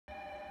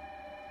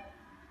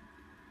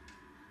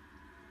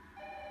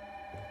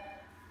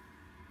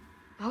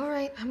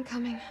right, I'm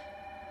coming.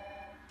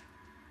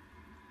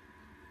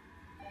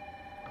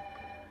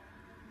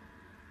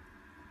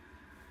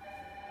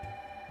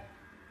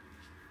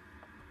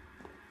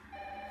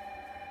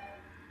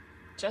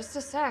 Just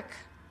a sec.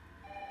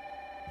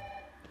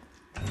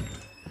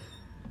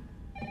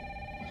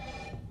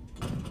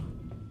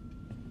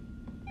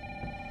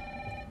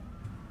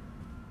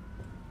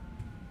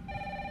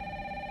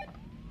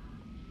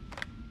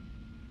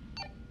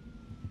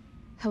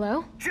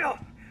 Hello? Jill!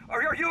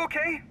 Are you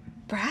okay?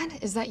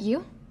 Brad, is that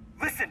you?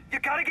 Listen, you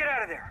gotta get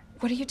out of there!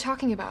 What are you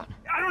talking about?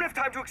 I don't have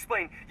time to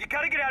explain. You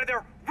gotta get out of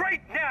there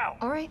right now!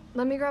 All right,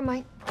 let me grab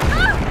my...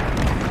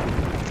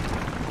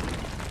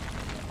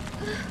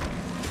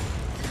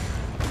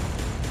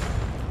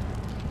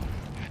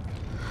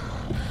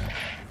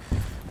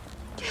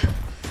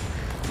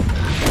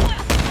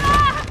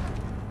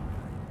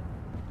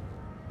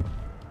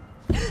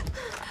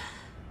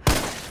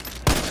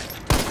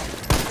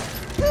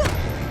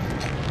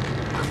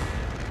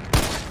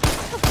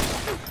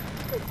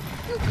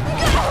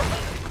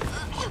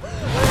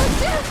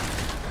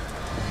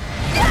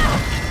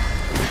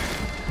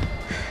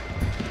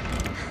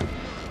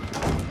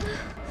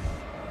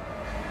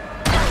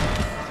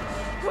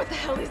 What the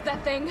hell is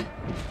that thing?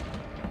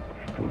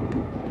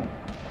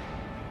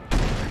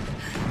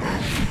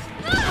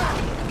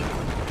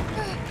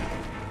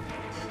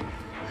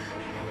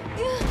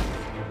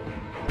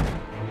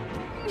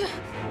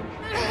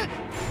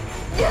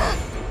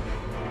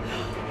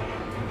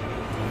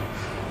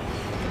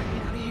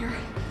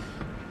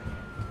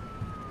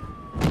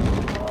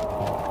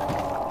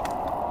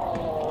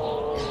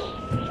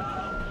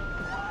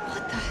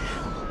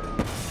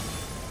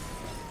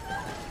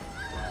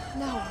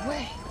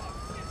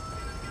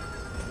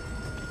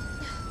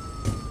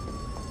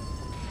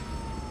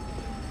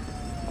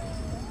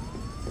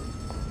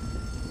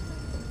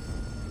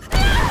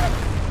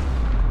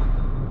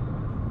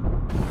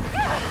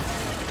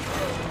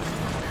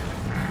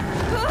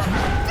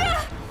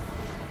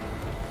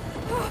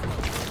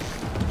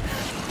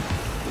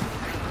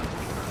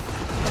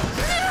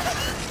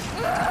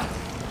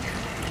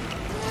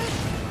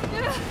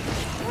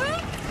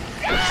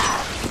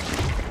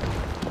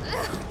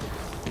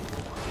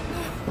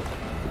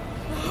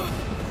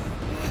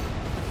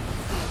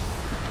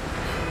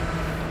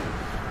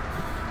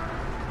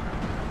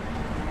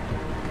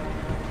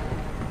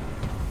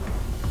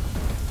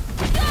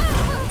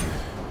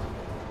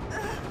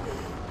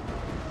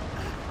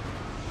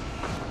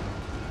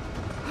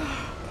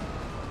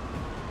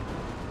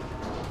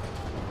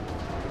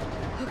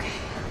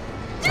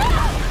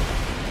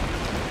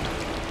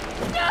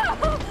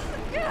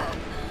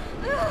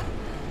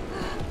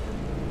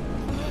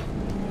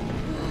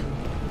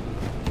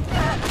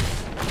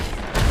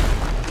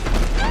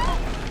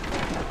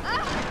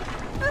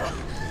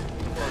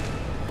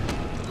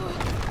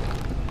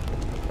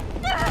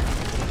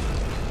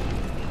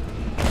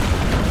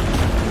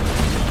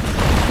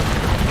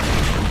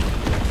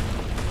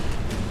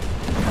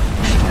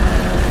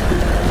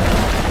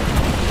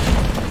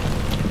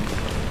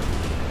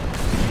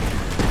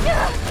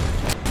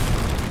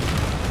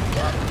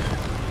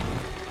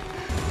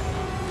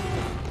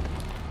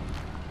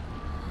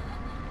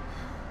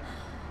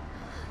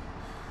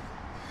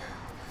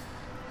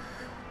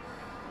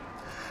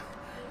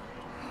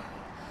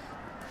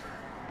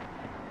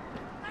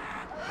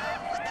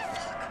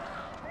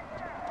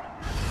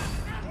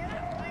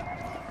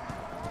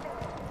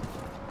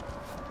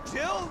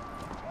 Jill?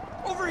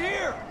 Over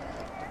here!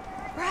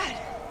 Brad!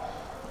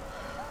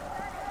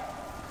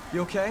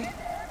 You okay?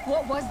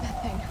 What was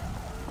that thing?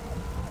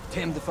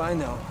 Damned if I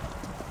know.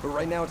 But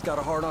right now it's got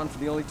a hard-on for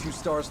the only 2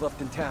 stars left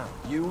in town.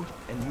 You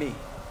and me.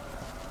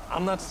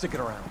 I'm not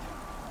sticking around.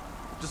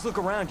 Just look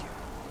around you.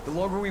 The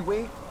longer we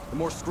wait, the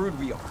more screwed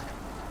we are.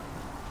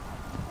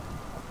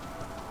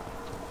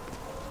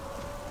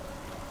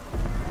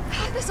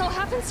 How'd this all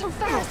happen so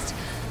fast?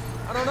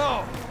 I don't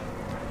know.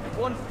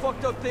 One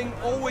fucked up thing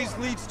always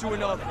leads to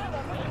another.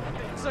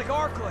 It's like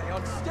Arclay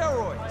on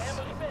steroids.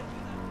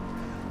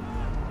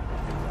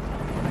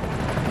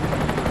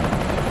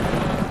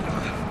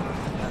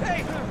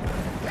 Hey!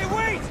 Hey,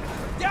 wait!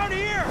 Down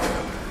here!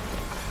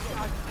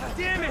 God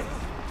damn it!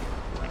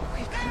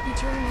 We've got to be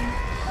dreaming.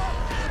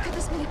 How could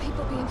this many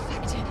people be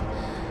infected?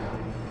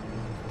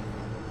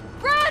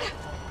 Brad!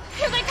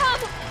 Here they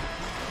come!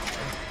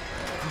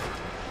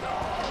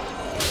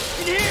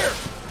 In here!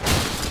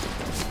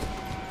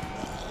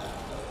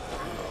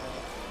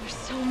 There's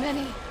so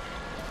many.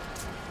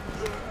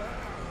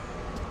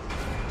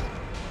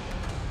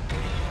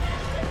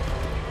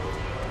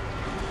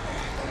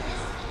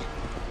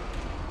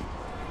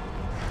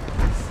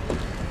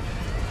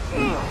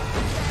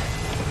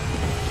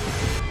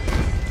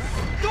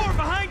 Door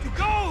behind you,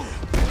 go!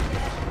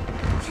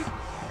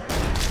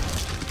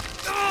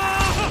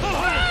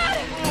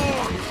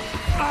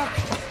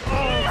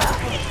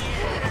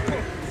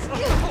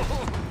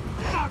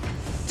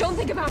 Don't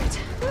think about it.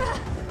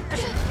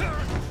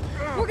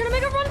 We're gonna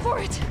make a run for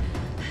it.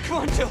 Come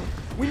on, Jill.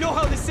 We know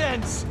how this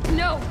ends.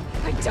 No,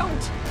 I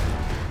don't.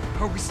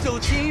 Are we still a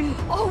team?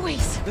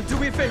 Always! Then do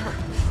me a favor.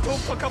 Don't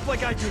fuck up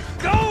like I did.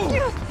 Go!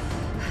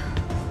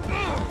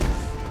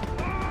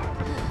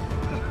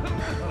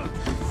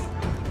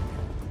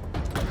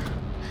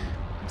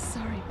 I'm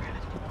sorry,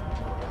 Brad.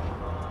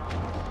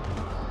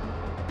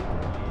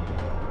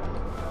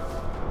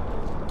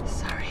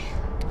 Sorry.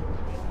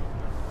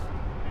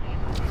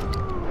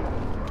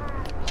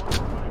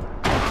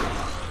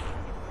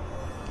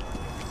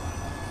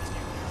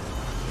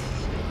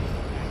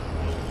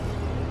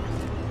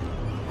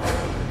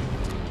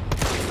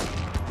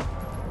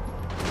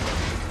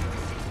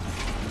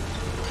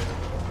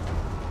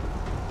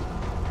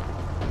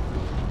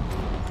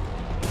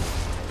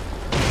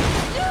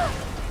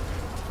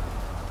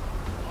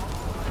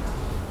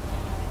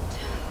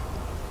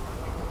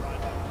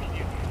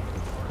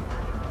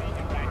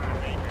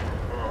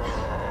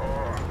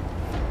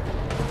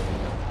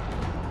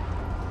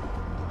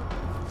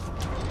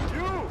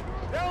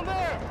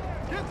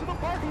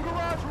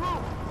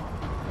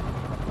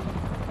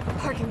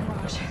 Parking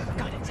garage.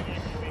 Got it.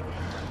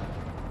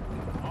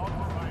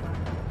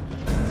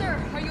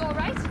 Sir, are you all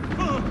right?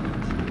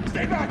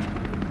 Stay back!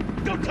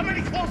 Don't come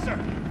any closer!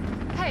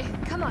 Hey,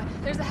 come on.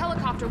 There's a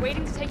helicopter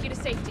waiting to take you to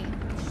safety.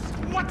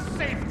 What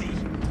safety?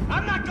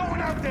 I'm not going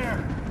out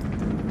there!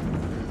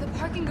 The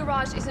parking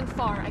garage isn't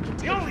far. I can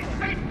The take only you.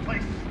 safe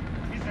place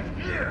is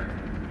in here!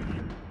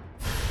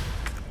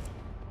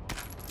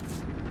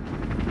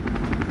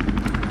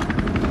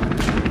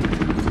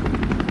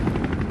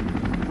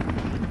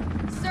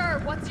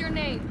 Sir, what's your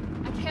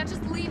name? I can't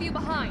just leave you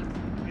behind.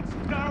 It's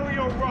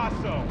Dario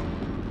Rosso.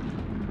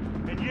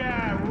 And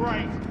yeah,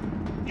 right.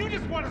 You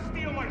just want to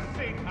steal my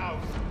safe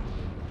house.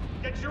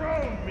 Get your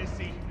own,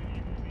 Missy.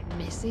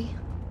 Missy?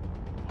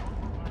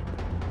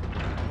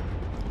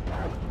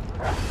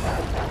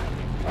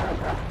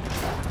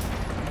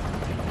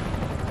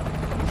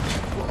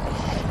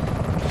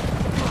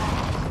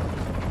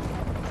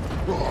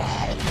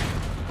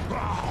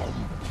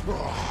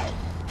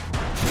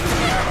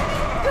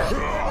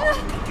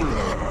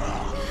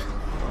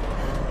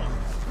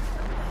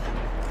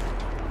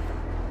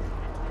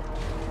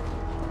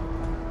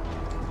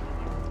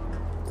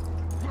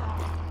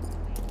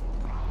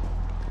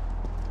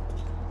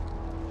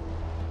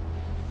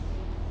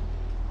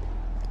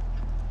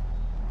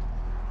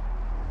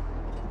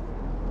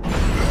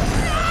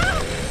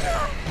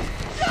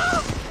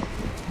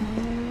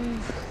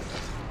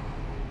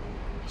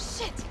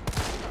 Shit!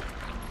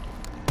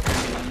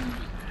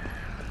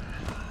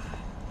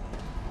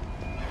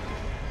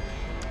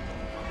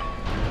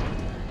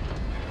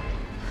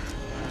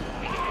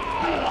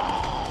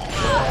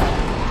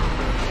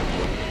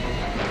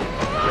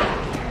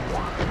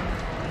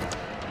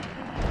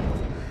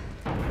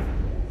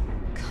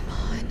 Come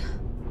on.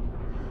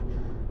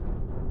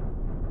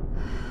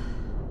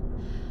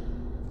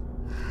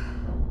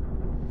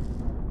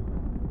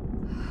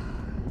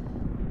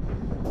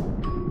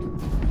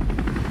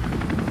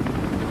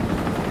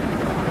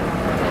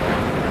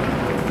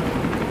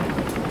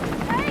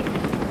 Hey!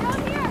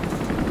 Down here!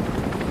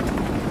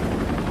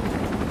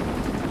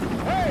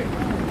 Hey!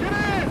 Get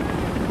in!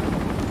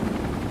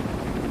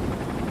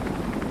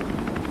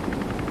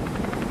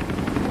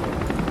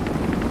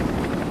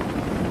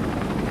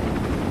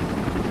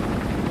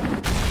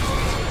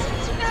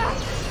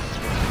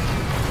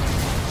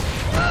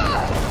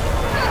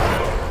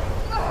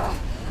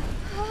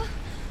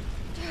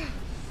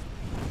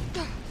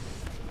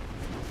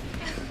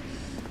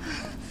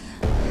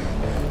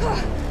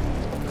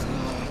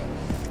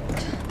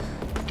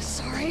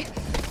 Sorry.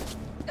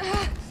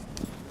 Oh,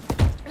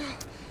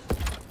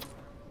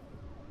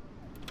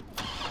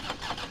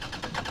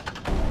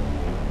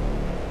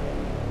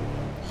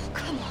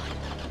 come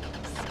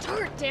on.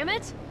 Start, damn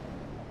it!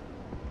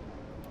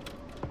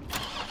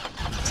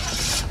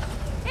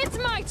 It's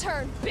my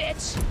turn,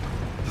 bitch!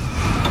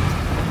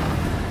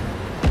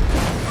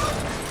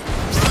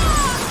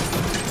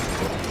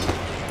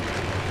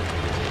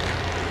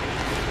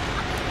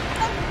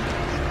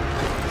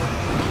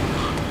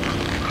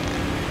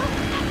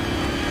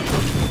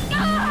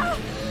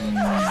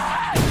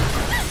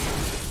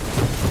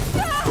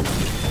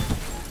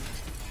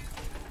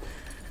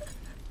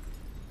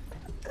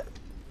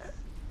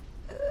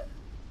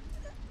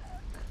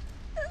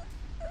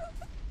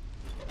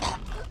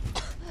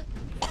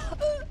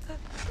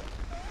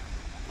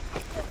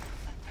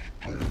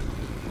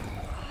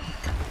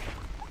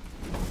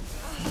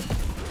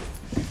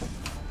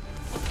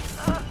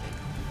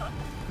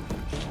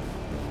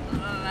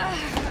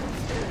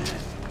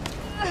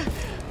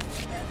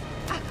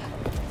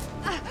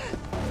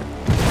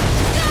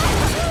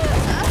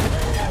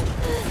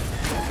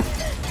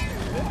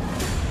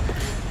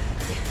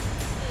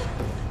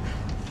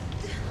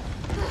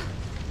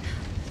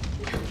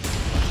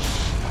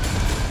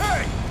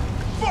 Hey!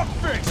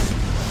 Fuckface!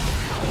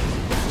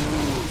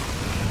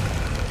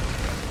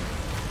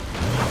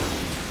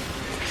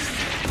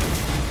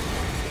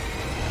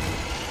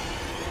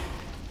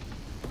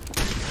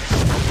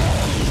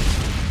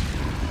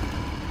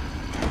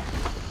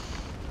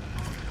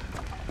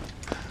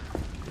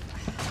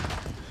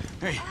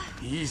 Hey,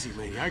 easy,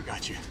 lady. I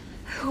got you.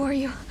 Who are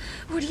you?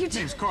 What are you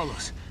doing? Name's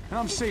Carlos, and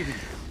I'm saving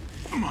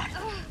you. Come on,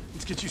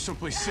 let's get you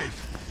someplace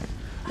safe.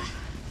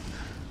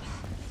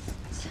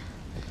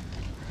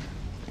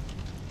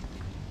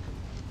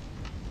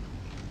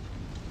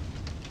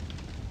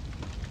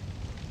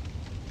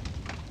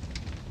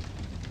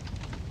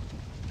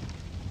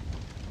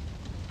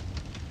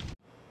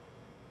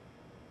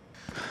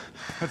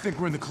 I think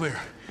we're in the clear.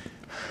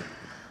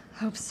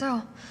 Hope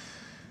so.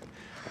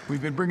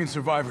 We've been bringing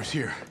survivors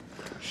here.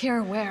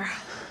 Here where?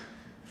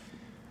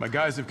 My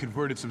guys have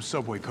converted some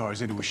subway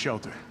cars into a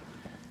shelter.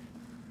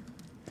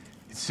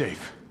 It's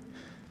safe.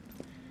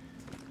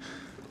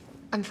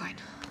 I'm fine.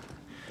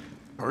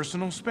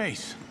 Personal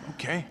space.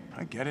 Okay,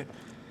 I get it.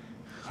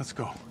 Let's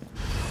go.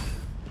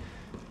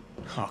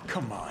 Oh,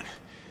 come on.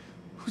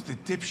 Who's the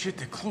dipshit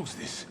that closed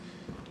this?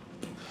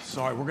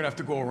 Sorry, we're gonna have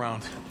to go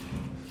around.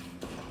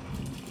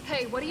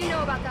 Hey, what do you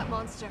know about that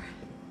monster?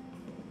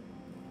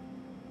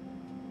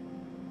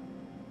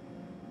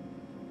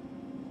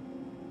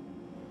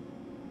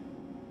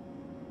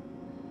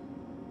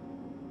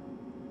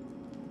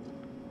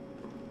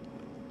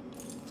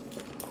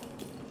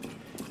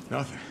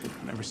 Nothing.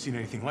 Never seen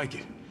anything like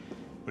it.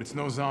 But it's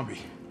no zombie.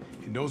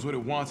 It knows what it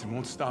wants and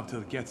won't stop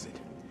till it gets it.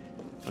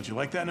 Don't you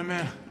like that in a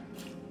man?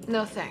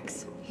 No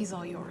thanks. He's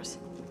all yours.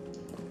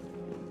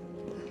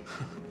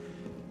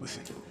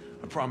 Listen,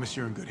 I promise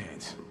you're in good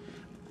hands.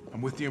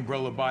 I'm with the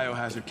Umbrella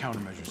Biohazard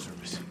Countermeasure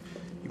Service.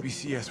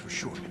 UBCS for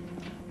short.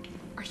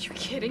 Are you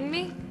kidding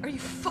me? Are you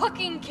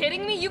fucking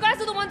kidding me? You guys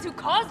are the ones who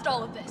caused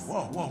all of this!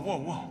 Whoa, whoa, whoa,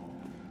 whoa.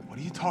 What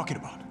are you talking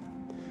about?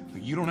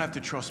 Look, you don't have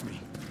to trust me,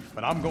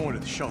 but I'm going to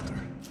the shelter.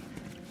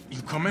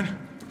 You coming?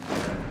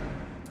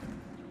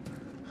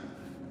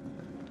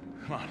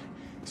 Come on,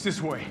 it's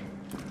this way.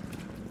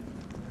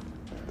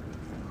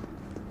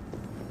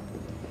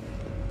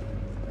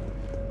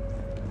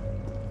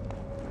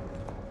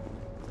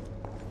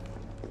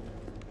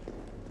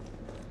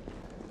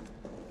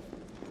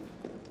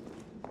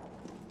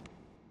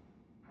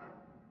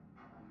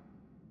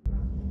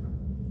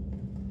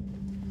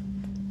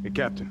 Hey,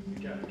 Captain.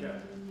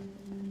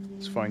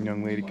 This fine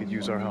young lady could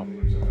use our help.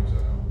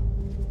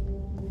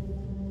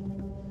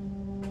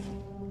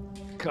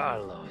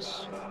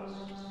 Carlos,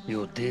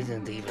 you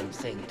didn't even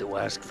think to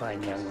ask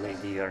fine young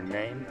lady her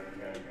name?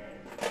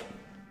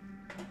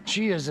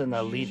 She is an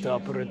elite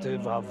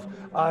operative of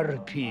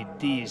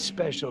RPD,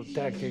 Special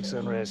Tactics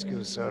and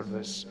Rescue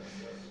Service.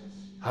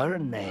 Her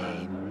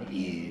name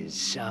is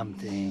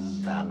something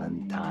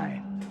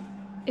Valentine.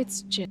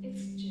 It's Jill.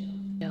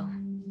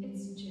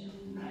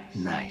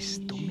 Nice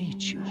to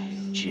meet you,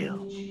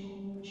 Jill.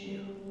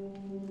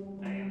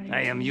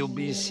 I am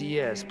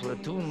UBCS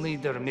Platoon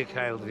Leader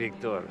Mikhail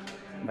Victor.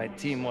 My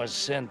team was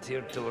sent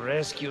here to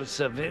rescue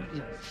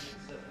civilians.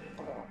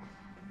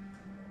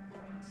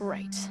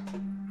 Right.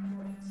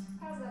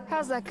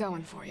 How's that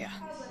going for you?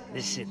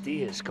 The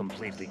city is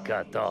completely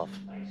cut off,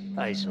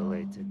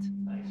 isolated.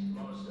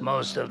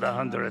 Most of the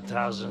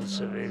 100,000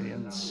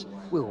 civilians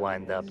will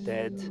wind up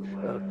dead.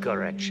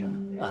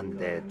 Correction,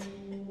 undead.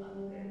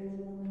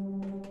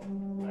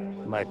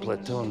 My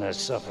platoon has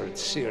suffered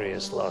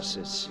serious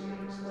losses.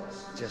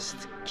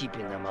 Just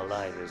keeping them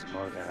alive is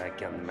more than I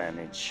can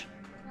manage.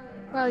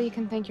 Well, you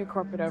can thank your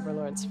corporate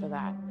overlords for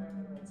that.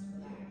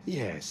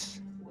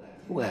 Yes.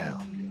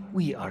 Well,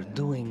 we are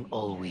doing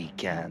all we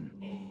can.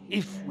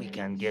 If we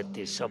can get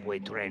this subway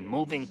train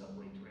moving,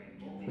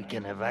 we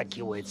can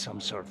evacuate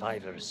some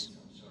survivors.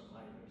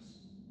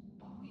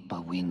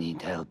 But we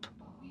need help.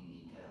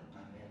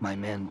 My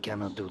men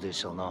cannot do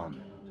this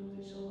alone.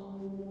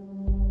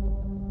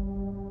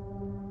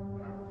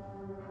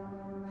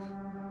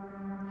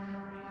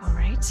 All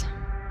right.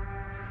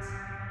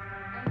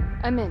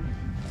 I'm in.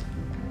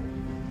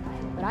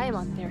 But I am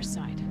on their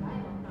side,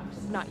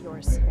 not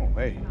yours. Oh,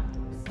 hey.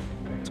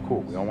 It's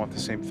cool. We all want the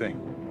same thing.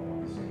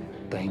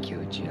 Thank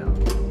you, Jill.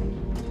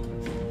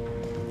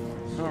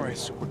 All right,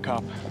 Super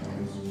Cop.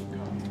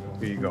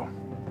 Here you go.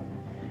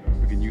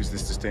 We can use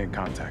this to stay in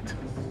contact.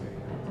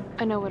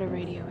 I know what a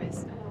radio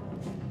is.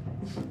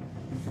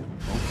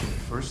 Okay,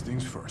 first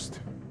things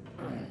first.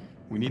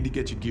 We need to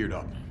get you geared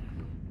up.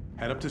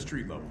 Head up to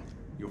street level.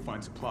 You'll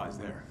find supplies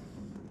there.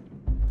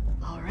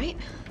 All right.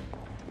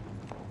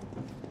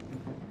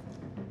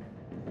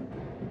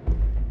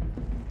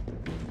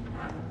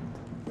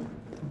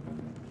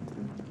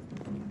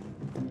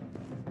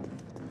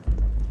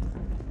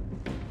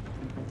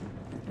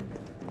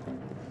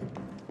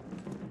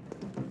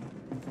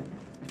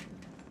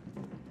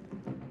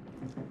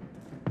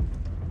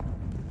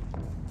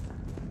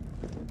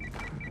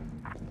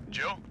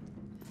 Jill?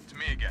 It's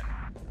me again.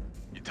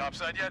 You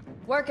topside yet?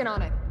 Working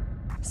on it.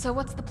 So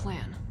what's the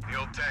plan? The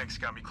old tanks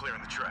got me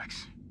clearing the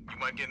tracks. You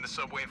mind getting the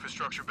subway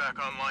infrastructure back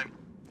online?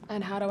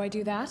 And how do I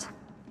do that?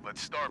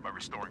 Let's start by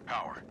restoring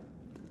power.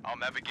 I'll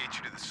navigate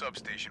you to the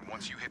substation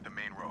once you hit the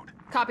main road.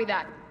 Copy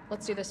that.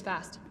 Let's do this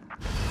fast.